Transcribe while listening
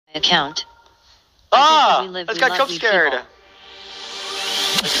account. Ah! I just got jump scared.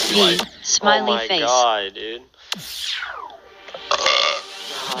 Me, smiley face. Oh my god, dude.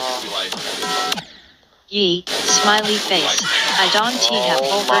 Ye, smiley face. I don't have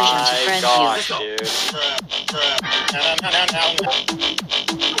full version to friend you.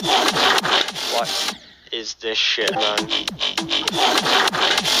 What is this shit, man?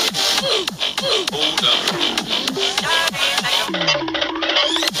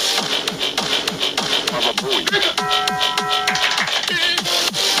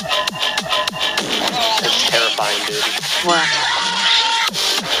 It's terrifying, dude. What?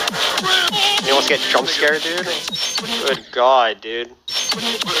 You almost get jump scared, dude? Good god, dude.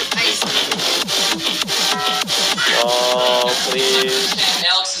 Oh, please.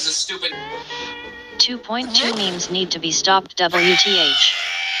 Alex is a stupid... 2.2 memes need to be stopped. WTH.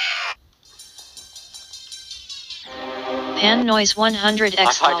 Pan noise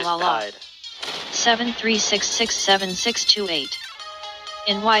 100x la la la. 736676628.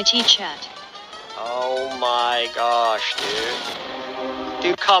 In YT chat. Oh my gosh, dude.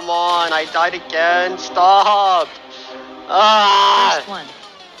 Dude, come on, I died again. Stop. First one.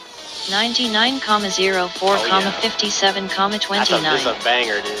 99,04,57,29. That's a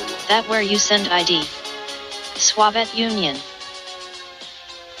banger, dude. That where you send ID. Suavet Union.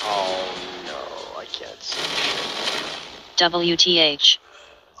 Oh no, I can't see. WTH.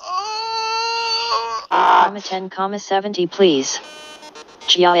 8,10,70 please.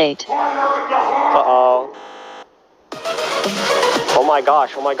 GIA8. Uh-oh. Oh my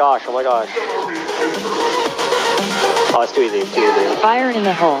gosh, oh my gosh, oh my gosh. Oh, it's too easy, it's too easy. Fire in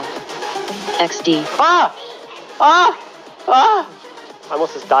the hole. XD. Ah! Ah! Ah! I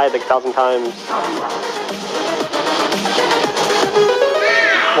almost just died like 1,000 times.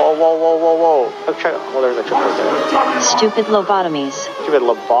 Whoa, whoa, whoa, whoa, whoa. Oh, there's a trick there. Stupid lobotomies. Stupid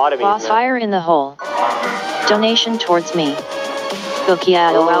lobotomies. Boss, fire in the hole. Donation towards me. That's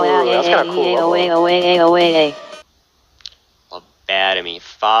kind of cool. Lobotomy.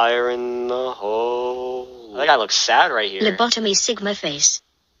 Fire in the hole. That guy looks sad right here. Lobotomy Sigma face.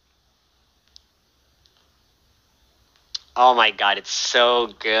 Oh my god, it's so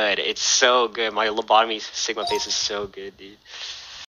good. It's so good. My lobotomy Sigma face is so good, dude.